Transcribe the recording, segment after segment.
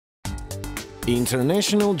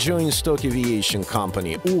International Joint Stock Aviation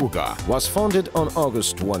Company URGA was founded on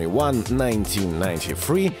August 21,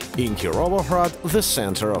 1993 in Kirovohrad, the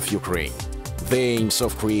center of Ukraine. The aims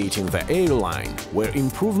of creating the airline were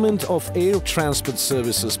improvement of air transport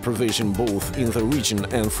services provision both in the region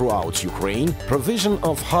and throughout Ukraine, provision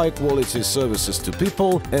of high-quality services to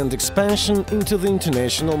people, and expansion into the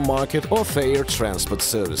international market of air transport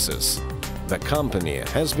services. The company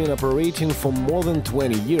has been operating for more than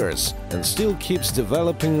 20 years and still keeps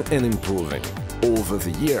developing and improving. Over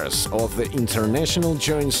the years of the International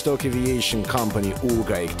Joint Stock Aviation Company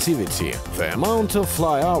URGA activity, the amount of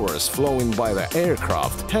fly hours flown by the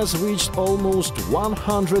aircraft has reached almost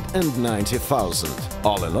 190,000.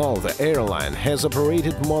 All in all, the airline has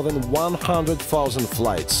operated more than 100,000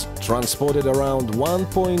 flights, transported around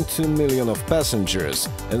 1.2 million of passengers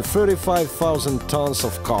and 35,000 tons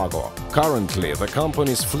of cargo. Currently, the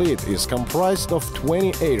company's fleet is comprised of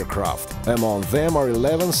 20 aircraft. Among them are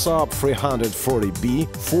 11 Saab 340B,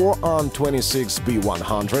 4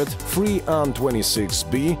 An-26B100, 3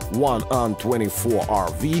 An-26B, 1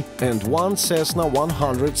 An-24RV and 1 Cessna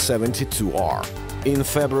 172R. In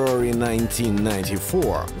February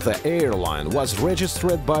 1994, the airline was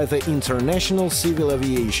registered by the International Civil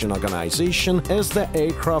Aviation Organization as the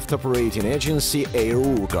aircraft operating agency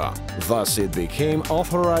URGA. Thus, it became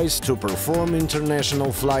authorized to perform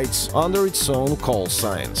international flights under its own call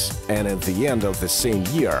signs. And at the end of the same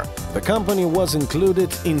year, the company was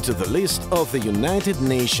included into the list of the United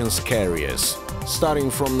Nations carriers. Starting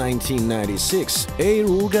from 1996,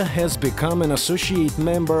 URGA has become an associate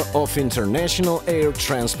member of International Air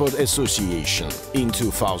Transport Association. In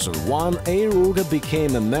 2001, URGA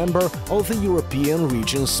became a member of the European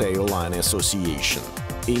Regions Airline Association.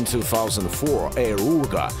 In 2004,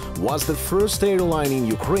 URGA was the first airline in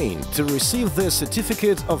Ukraine to receive the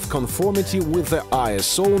certificate of conformity with the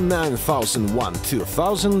ISO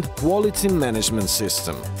 9001-2000 Quality Management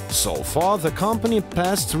System. So far, the company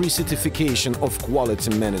passed recertification of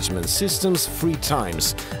quality management systems 3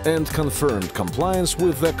 times and confirmed compliance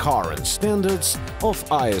with the current standards of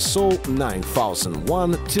ISO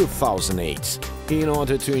 9001-2008. In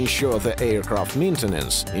order to ensure the aircraft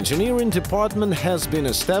maintenance, engineering department has been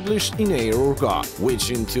established in URGA, which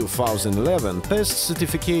in 2011 passed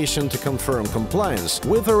certification to confirm compliance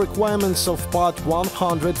with the requirements of Part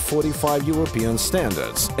 145 European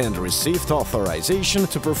standards and received authorization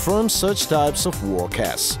to perform such types of work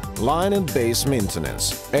as line and base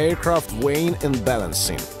maintenance, aircraft weighing and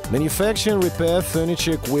balancing, manufacture and repair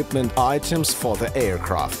furniture equipment items for the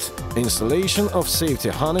aircraft, installation of safety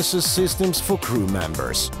harnesses systems for crew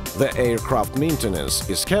members. The aircraft maintenance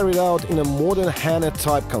is carried out in a modern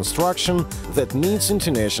hangar-type construction that meets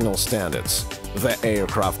international standards. The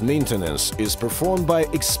aircraft maintenance is performed by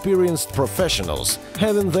experienced professionals,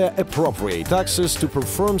 having the appropriate access to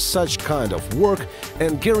perform such kind of work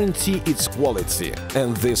and guarantee its quality,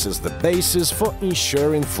 and this is the basis for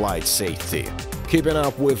ensuring flight safety. Keeping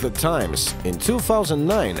up with the times, in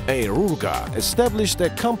 2009, URGA established a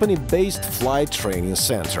company-based flight training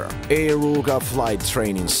center. URGA Flight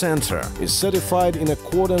Training Center is certified in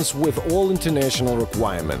accordance with all international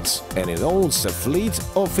requirements, and it owns a fleet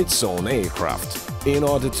of its own aircraft. In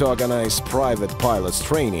order to organize private pilots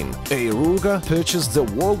training, URGA purchased the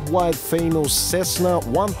worldwide famous Cessna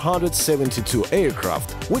 172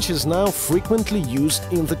 aircraft, which is now frequently used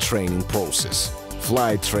in the training process.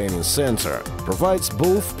 Flight Training Center provides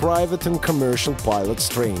both private and commercial pilots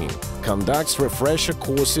training, conducts refresher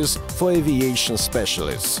courses for aviation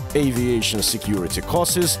specialists, aviation security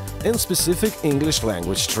courses, and specific English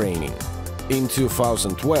language training. In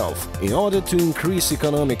 2012, in order to increase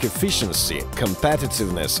economic efficiency,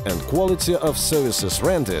 competitiveness and quality of services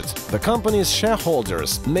rendered, the company's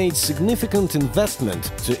shareholders made significant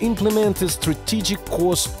investment to implement a strategic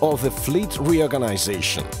course of the fleet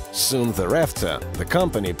reorganization. Soon thereafter, the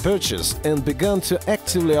company purchased and began to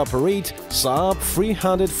actively operate Saab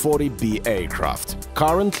 340B aircraft.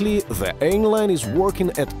 Currently, the airline is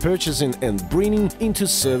working at purchasing and bringing into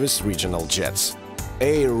service regional jets.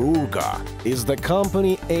 URGA is the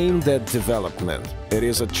company aimed at development. It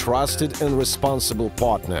is a trusted and responsible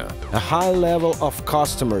partner, a high level of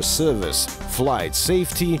customer service, flight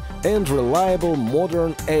safety, and reliable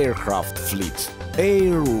modern aircraft fleet.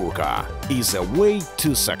 URGA is a way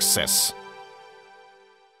to success.